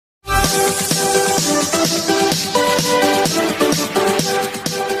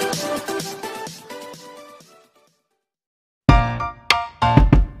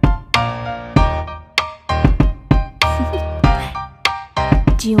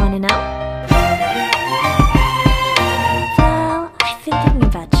Do you wanna know? Well, I've been thinking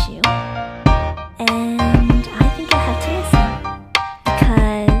about you, and I think I'll have to listen,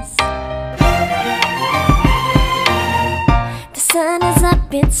 because the sun is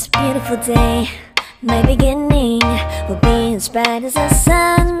up, it's a beautiful day. My beginning will be as bright as the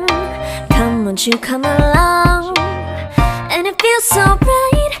sun. Come, won't you come along? And it feels so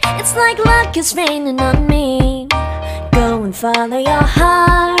bright, it's like luck is raining on me. Go and follow your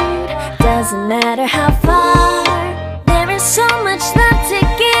heart, doesn't matter how far. There is so much love to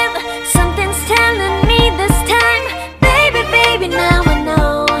give, something's telling me this time. Baby, baby, now I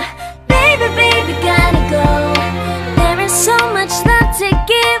know. Baby, baby, gotta go. There is so much love to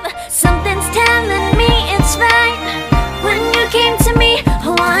give, something's telling me it's right. When you came to me,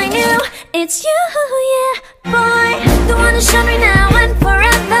 oh I knew it's you, yeah, boy. The one who showed me now and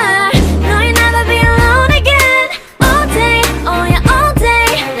forever. No, you'll never be alone again. All day, oh yeah, all day.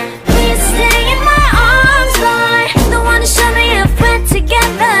 Please stay in my arms, boy. The one who showed me if we're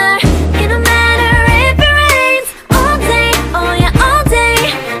together. It don't matter if it rains. All day, oh yeah, all day.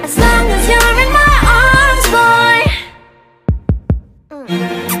 As long as you're in my arms, boy.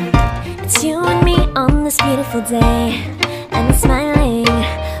 It's you and me on this beautiful day, and I'm smiling,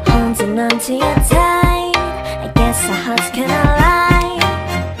 holding on to you tight. I guess our hearts can align,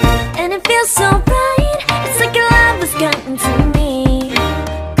 and it feels so bright. It's like your love has gotten to me.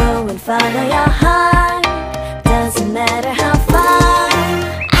 Go and follow your heart, doesn't matter how far.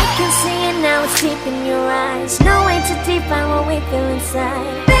 I can see it now, it's deep in your eyes. No way to define what we feel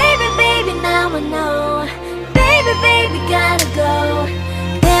inside. Baby, baby, now I know. Baby, baby, gotta go.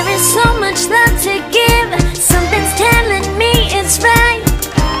 There is so much love to give, something's telling me it's right.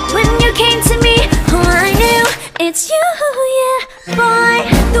 When you came to me, oh I knew it's you, yeah, boy.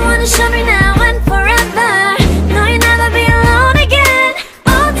 The one who showed me now and forever. No, you'll never be alone again.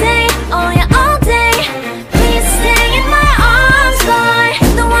 All day, oh yeah, all day. Please stay in my arms, boy.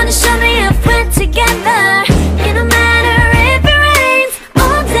 The one who showed me if we're together. It don't matter if it rains.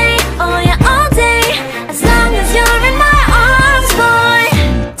 All day, oh yeah, all day. As long as you're in my arms, boy.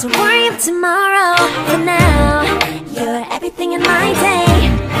 Don't worry of tomorrow, for now you're everything in my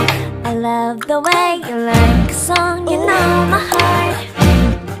day. I love the way you like a song, you know my heart.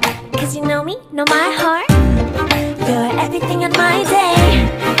 Cause you know me, know my heart. You're everything in my day.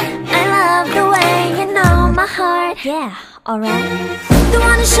 I love the way you know my heart. Yeah, alright. The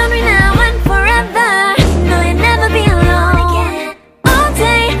one who showed me now and forever. No, you'll never be alone again. All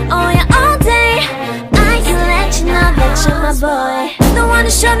day, oh yeah, all day. I can let you know that you're my boy. The one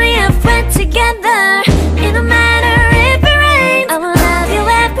who showed me if we're together. It don't matter if it rains. I will love you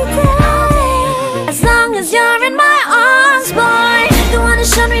every day. As long as you're in my arms, boy. The one who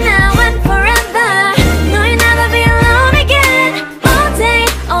showed me now and forever. No, you'll never be alone again. All day,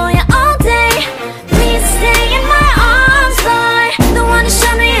 oh yeah, all day. Please stay in my arms, boy. The one who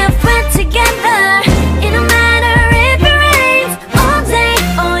showed me if we're together. It don't matter if it rains. All day,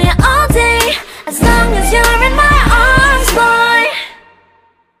 oh yeah, all day. As long as you're in my arms, boy.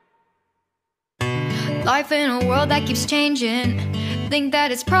 Life in a world that keeps changing. Think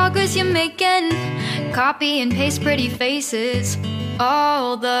that it's progress you're making. Copy and paste pretty faces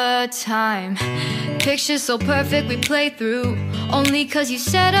all the time. Pictures so perfect we play through, only cause you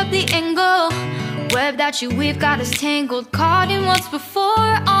set up the angle. Web that you weave got us tangled, caught in what's before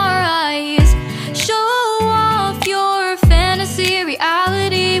our eyes. Show off your fantasy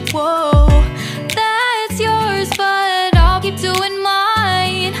reality, whoa. That's yours, but I'll keep doing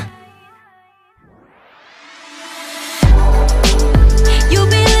mine. You'll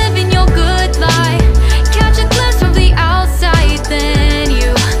be living your good life. Catch a glimpse from the outside, then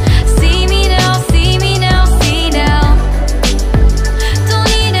you see me now, see me now, see now. Don't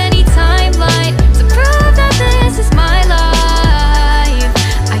need any timeline to prove that this is my life.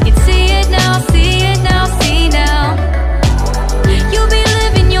 I can see it now, see it now, see now. You'll be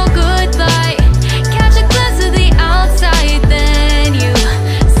living your good life. Catch a glimpse of the outside, then you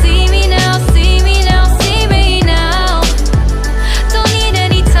see me now, see me now, see me now. Don't need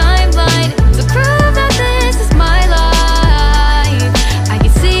any timeline to prove that this is my life. I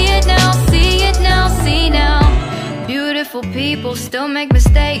can see it now, see it now, see now. Beautiful people still make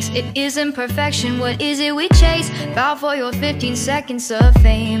mistakes. It isn't perfection, what is it we chase? Bow for your 15 seconds of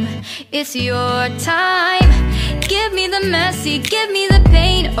fame. It's your time. Give me the messy, give me the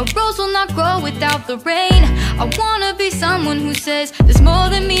pain. A rose will not grow without the rain. I wanna be someone who says there's more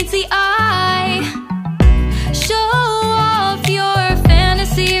than meets the eye. Show off your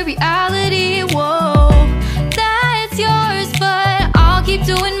fantasy, reality, whoa, that's yours, but I'll keep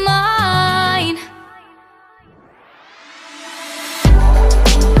doing mine.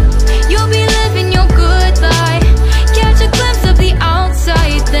 You'll be living your good life, catch a glimpse of the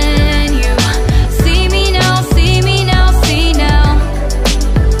outside, then you see me now, see me now, see now.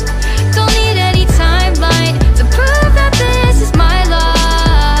 Don't need any timeline to prove that this is my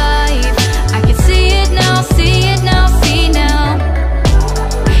life. I can see it now, see it now, see now.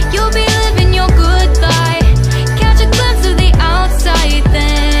 You'll be living your good life, catch a glimpse of the outside,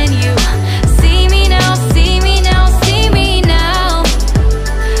 then you see me now, see me now, see me now.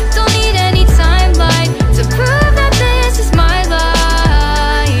 Don't need any timeline to prove that this is my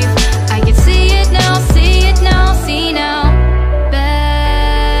life. I can see it now, see it now, see now.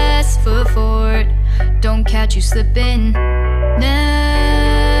 Best foot forward, don't catch you slipping.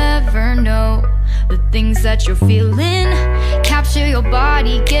 Never know the things that you're feeling. Capture your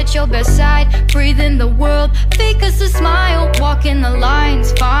body, get your best side. Breathe in the world, fake us a smile. Walk in the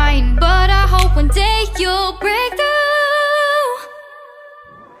lines, fine, but I hope one day you'll break through.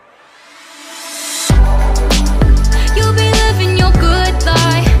 You'll be living your good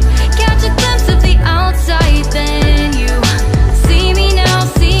life, catch a glimpse of the outside, then you see me now,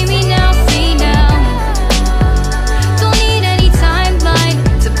 see me now, see now. Don't need any timeline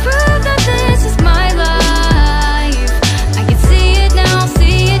to prove that this is my life. I can see it now,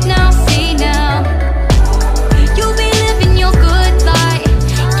 see it now, see now. You'll be living your good life,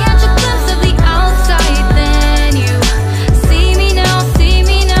 catch a glimpse of the outside, then you see me now, see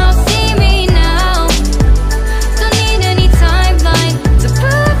me now, see me now. Don't need any timeline to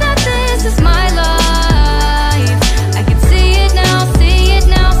prove that this is my life. I can see it now, see it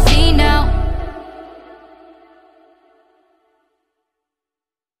now, see now.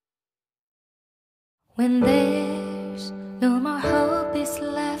 When there's no more hope is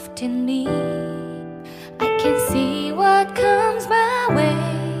left in me, I can see what comes my way,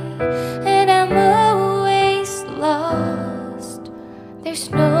 and I'm always lost. There's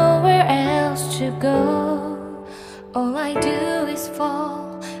nowhere else to go. All I do is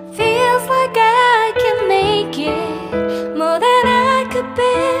fall. Feels like I can make it more than I could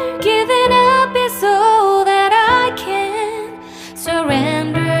bear. Giving up is all that I can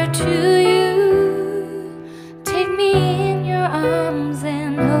surrender to you. Take me in your arms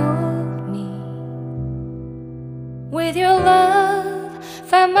and hold me. With your love,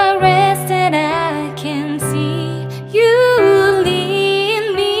 find my rest, and I can see you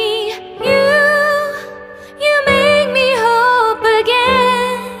lead me. You make me hope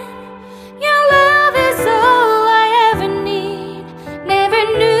again. Your love is all I ever need. Never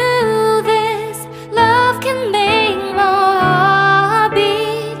knew this love can make my heart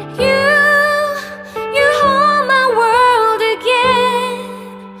beat. You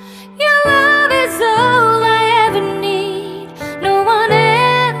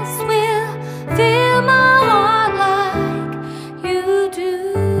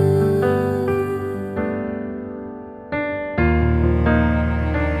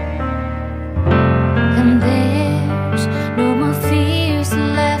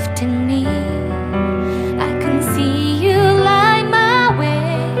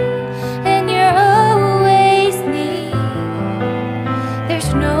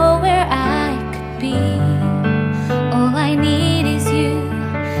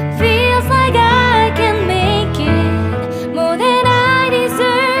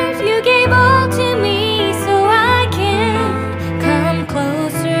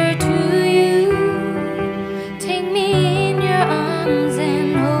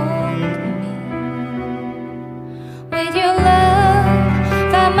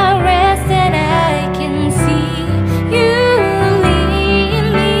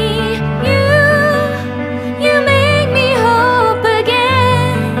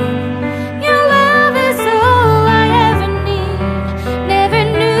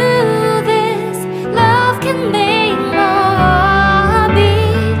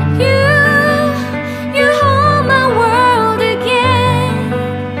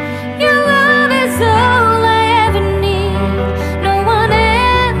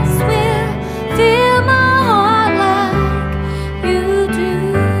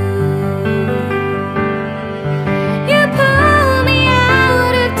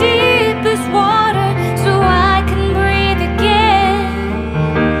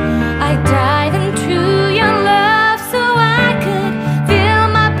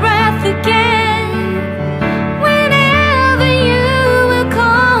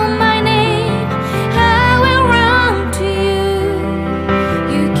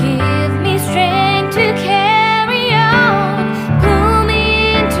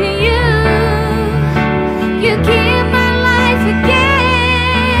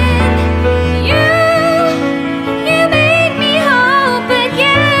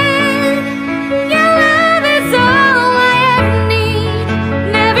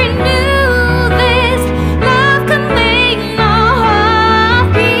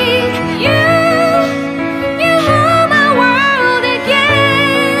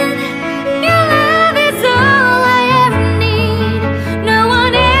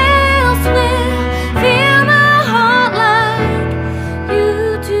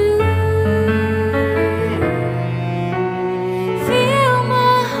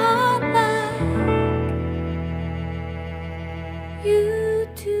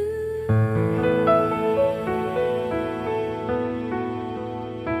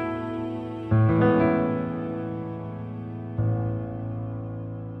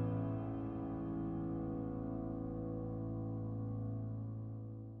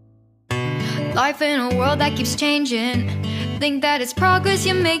Life in a world that keeps changing. Think that it's progress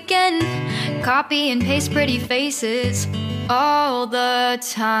you're making. Copy and paste pretty faces all the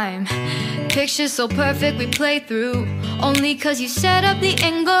time. Pictures so perfect we play through, only cause you set up the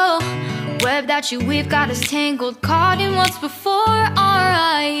angle. Web that you weave got us tangled, caught in what's before our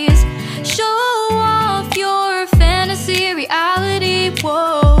eyes. Show off your fantasy reality,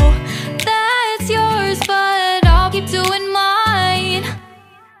 whoa, that's yours, but I'll keep doing mine.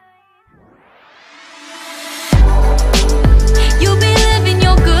 You'll be living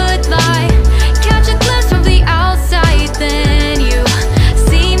your good life, catch a glimpse from the outside, then you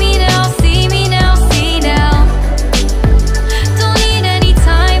see me now, see me now, see now. Don't need any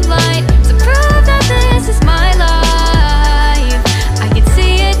timeline to prove that this is my life. I can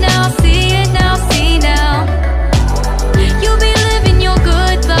see it now, see it now, see now. You'll be living your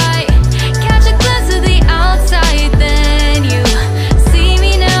good life, catch a glimpse of the outside, then you see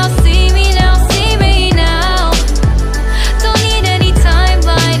me now, see me now, see me now. Don't need any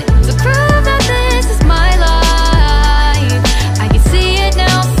timeline to prove that this is my life. I can see it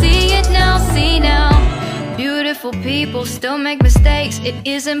now, see it now, see now. Beautiful people still make mistakes. It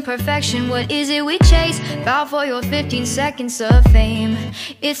isn't perfection, what is it we chase? Bow for your 15 seconds of fame.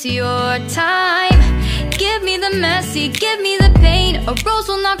 It's your time. Give me the messy, give me the pain. A rose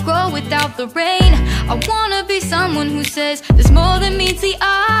will not grow without the rain. I wanna be someone who says there's more than meets the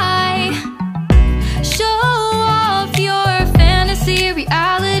eye. Show off your fantasy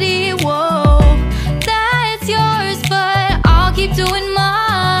reality, whoa, that's yours, but I'll keep doing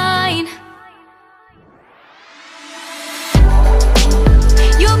mine.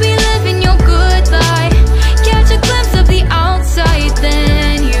 You'll be living your good life, catch a glimpse of the outside,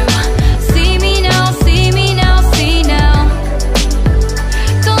 then you see me now, see me now, see now.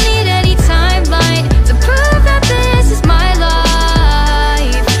 Don't need any timeline to prove that this is my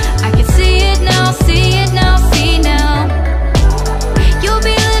life. I can see it now, see it now, see now. You'll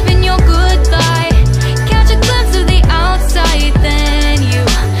be living your good life, catch a glimpse of the outside, then you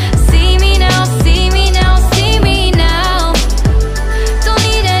see me now, see me now, see me now. Don't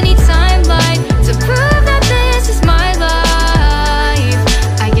need any timeline to prove that this is my life.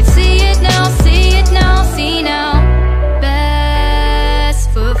 I can see it now, see it now, see now. Best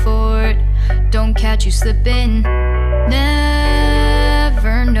foot forward, don't catch you slipping.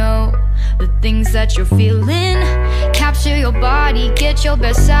 Never know the things that you're feeling. Capture your body, get your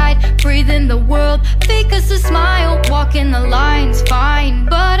best side. Breathe in the world, fake us a smile. Walking the lines, fine,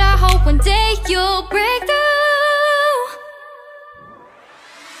 but I hope one day you'll break through.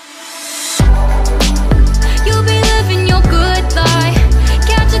 You'll be living your good life,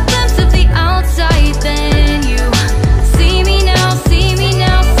 catch a glimpse of the outside, then you see me now, see me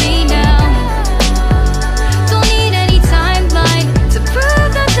now, see now. Don't need any timeline to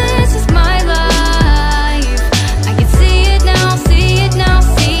prove that this is my life. I can see it now, see it now,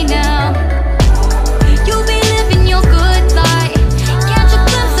 see now. You'll be living your good life, catch a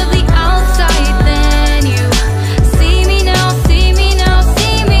glimpse of the outside, then you see me now, see me now,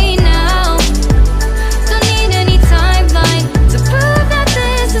 see me now. Don't need any timeline to prove that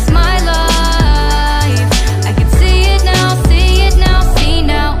this is my life. I can see it now, see it now, see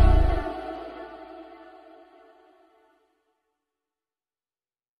now.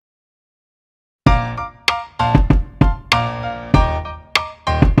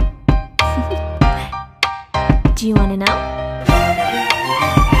 Do you wanna know?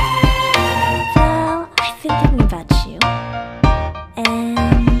 Well, I've been thinking about you,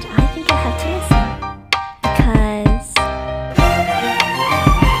 and I think I'll have to listen. Because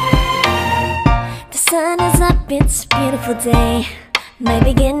the sun is up, it's a beautiful day. My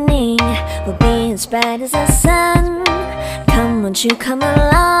beginning will be as bright as the sun. Come, won't you come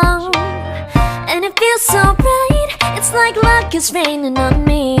along? And it feels so bright, it's like luck is raining on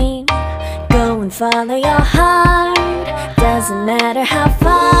me. Go and follow your heart, doesn't matter how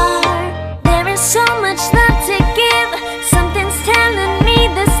far. There is so much love to give, something's telling me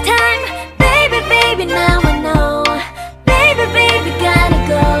this time. Baby, baby, now I know. Baby, baby, gotta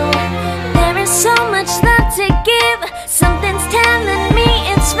go. There is so much love to give, something's telling me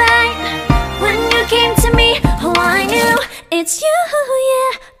it's right. When you came to me, oh I knew it's you,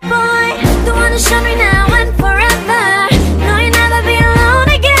 yeah, boy. The one to show me now and forever. No, you'll never be alone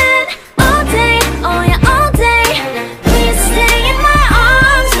again. All day, oh yeah, all day. Please stay in my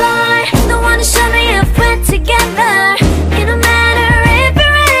arms, boy. The one to show me if we're together. It don't matter if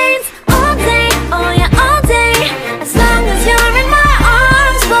it rains. All day, oh yeah, all day. As long as you're in my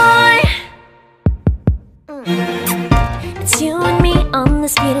arms, boy. It's you and me on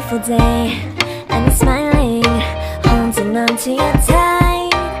this beautiful day, and it's smiling, holding on to your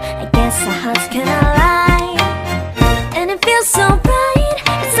tight. I guess our hearts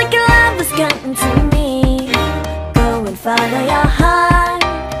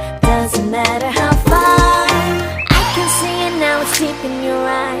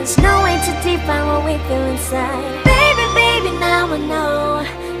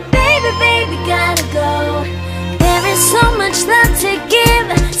much love to give.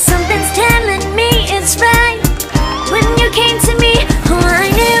 Something's telling me it's right. When you came to me, oh, I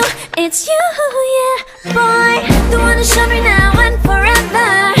knew it's you, yeah, boy. The one who showed me now and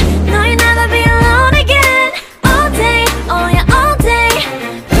forever. No, you'll never be alone again. All day, oh yeah, all day.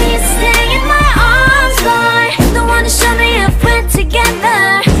 Please stay in my arms, boy. The one who showed me if we're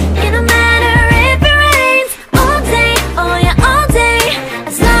together. It don't matter if it rains. All day, oh yeah, all day.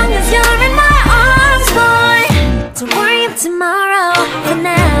 As long as you're in my arms, boy. Don't worry of tomorrow. For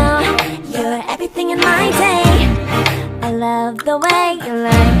now, you're everything in my day. I love the way you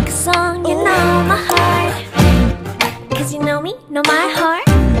like a song, you know my heart. Cause you know me, know my heart.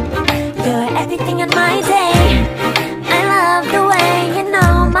 You're everything in my day. I love the way you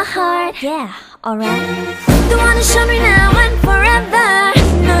know my heart. Yeah, alright. The one who showed me now and forever.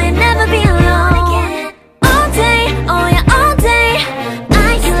 No, you'll never be alone again. All day, oh yeah, all day.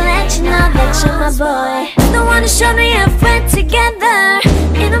 I can let you know that you're my boy. The one who showed me if we're together.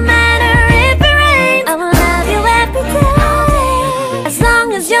 It don't matter if it rains. I will love you every day. As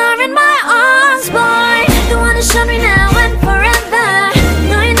long as you're in my arms, boy. The one who showed me now and forever.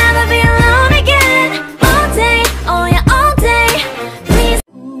 No, you'll never be alone again. All day, oh yeah, all day. Please.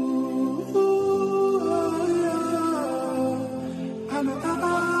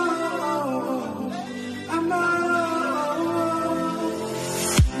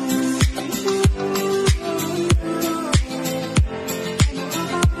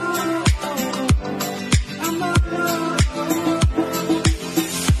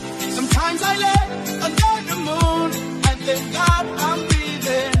 Sometimes I lay under the moon and thank God I'm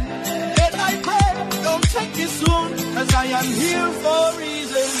breathing. Then I pray, don't take me soon, cause I am here for a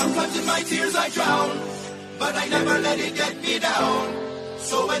reason. Sometimes in my tears I drown, but I never let it get me down.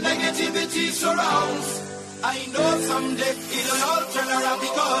 So when negativity surrounds, I know someday it'll all turn around.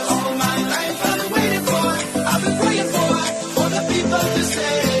 Because all my life I've been waiting for, I've been praying for the people to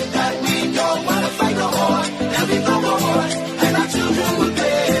say that we don't wanna fight no more. There'll be no more war, and our children will pay.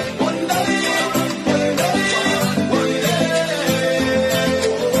 One day, one day, one day,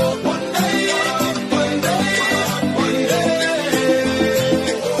 one day, one day, one day.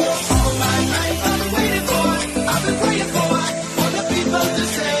 All my life I've been waiting for, I've been praying for the people to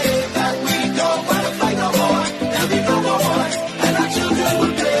say that we don't wanna fight no more. There'll be no more war, and our children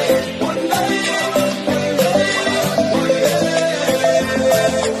will pay. One day, one day, one day,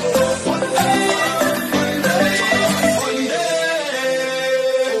 one day, one day, one day.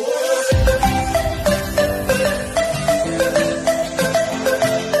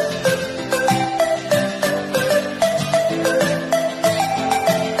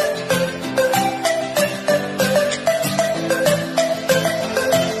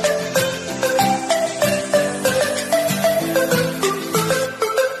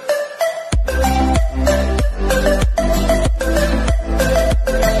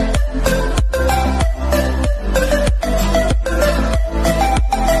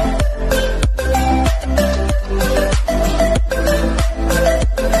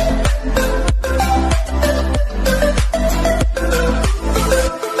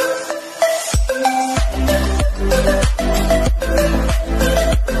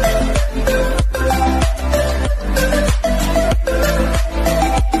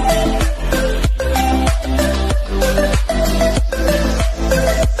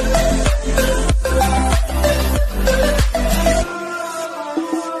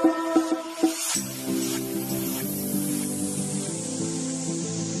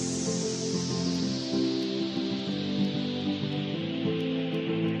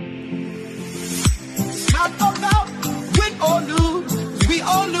 Not about win or lose, we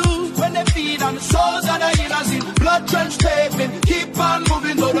all lose when they feed on the souls of the healers in blood drenched pavement. Keep on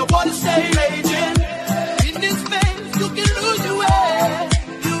moving, though the water stay raging. In this space, you can lose your way,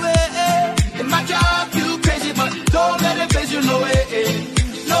 your way. In my job, you crazy, but don't let it face you, no way,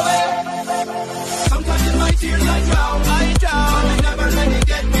 no way. Sometimes in my tears I drown, but I never let it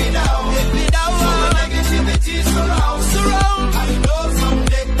get me down, get me down. So when negativity surrounds, I know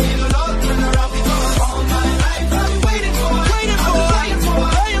someday it'll all turn around. Because all my life I've been waiting for the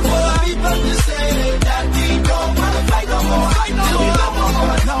people to say that we don't wanna fight no more, no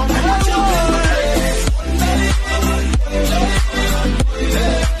more. And our children will pay. One day, one day, one day, one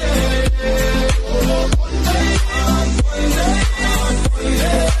day, one day, one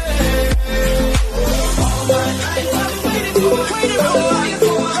day. All my life I've been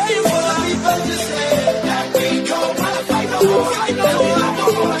waiting for the people to say that we don't wanna fight no more,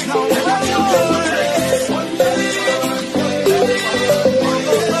 no more.